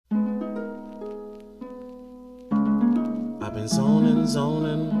I've been zoning,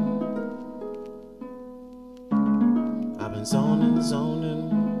 zoning. I've been zoning, zoning.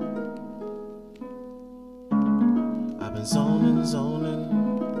 I've been zoning, zoning.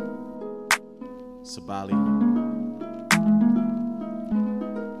 Sabali.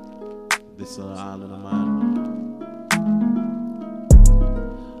 This island of mine.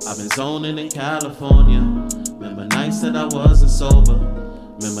 I've been zoning in California. Remember nights that I wasn't sober.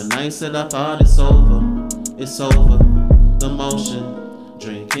 Remember nights that I thought it's over. It's over. The motion.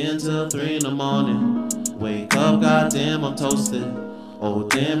 Drinking till 3 in the morning. Wake up, goddamn, I'm toasted. Oh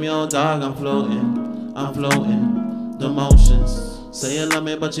damn, yo dog, I'm floating. I'm floating. The motions. Say you love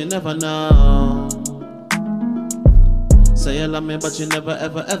me, but you never know. Say you love me, but you never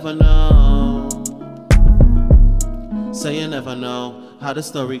ever ever know. Say you never know how the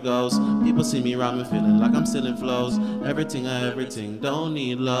story goes. People see me rhyming, feeling like I'm still in flows. Everything, don't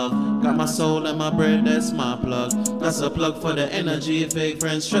need love. Got my soul and my bread, that's my plug. That's a plug for the energy. Fake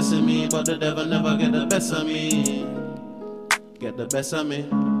friends stressing me, but the devil never get the best of me. Get the best of me.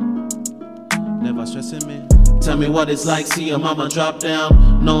 Never stressing me. Tell me what it's like, see your mama drop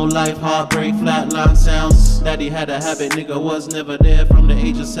down. No life, heartbreak, flatline sounds. Daddy had a habit, nigga was never there. From the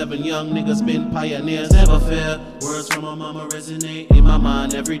age of 7, young niggas been pioneers. Never fair. Words from my mama resonate in my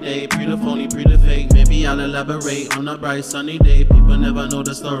mind every day. Pre the phony, pre the fake. Maybe I'll elaborate on a bright sunny day. People never know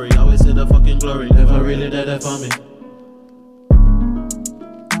the story, always see the fucking glory. Never really there for me.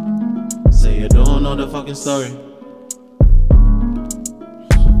 Say you don't know the fucking story.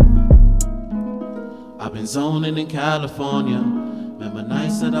 I've been zoning in California. Remember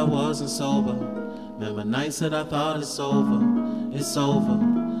nights that I wasn't sober. Remember nights that I thought it's over. It's over.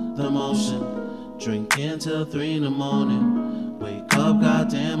 The motion. Drinking till 3 in the morning. Wake up,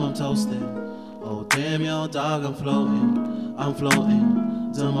 goddamn, I'm toasted. Oh damn, yo dog, I'm floating. I'm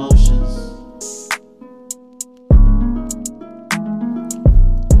floating. The motions.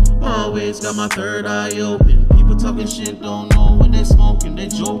 Always got my third eye open. People talking shit, don't know what they smoking. They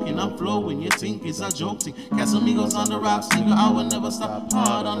joking, I'm flowing. You think it's a joke thing. Casamigos on the rocks, nigga, I will never stop.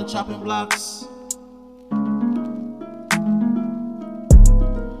 Hard on the chopping blocks.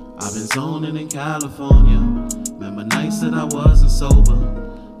 I've been zoning in California. Remember nights that I wasn't sober.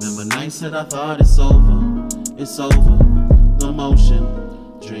 Remember nights that I thought it's over. It's over. The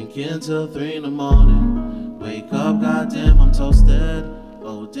motion. Drinking till 3 in the morning. Wake up, goddamn, I'm toasted.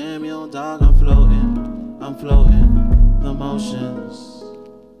 Oh damn, yo dog, I'm floating. I'm floating. The motions.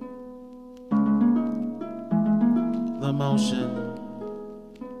 The motion.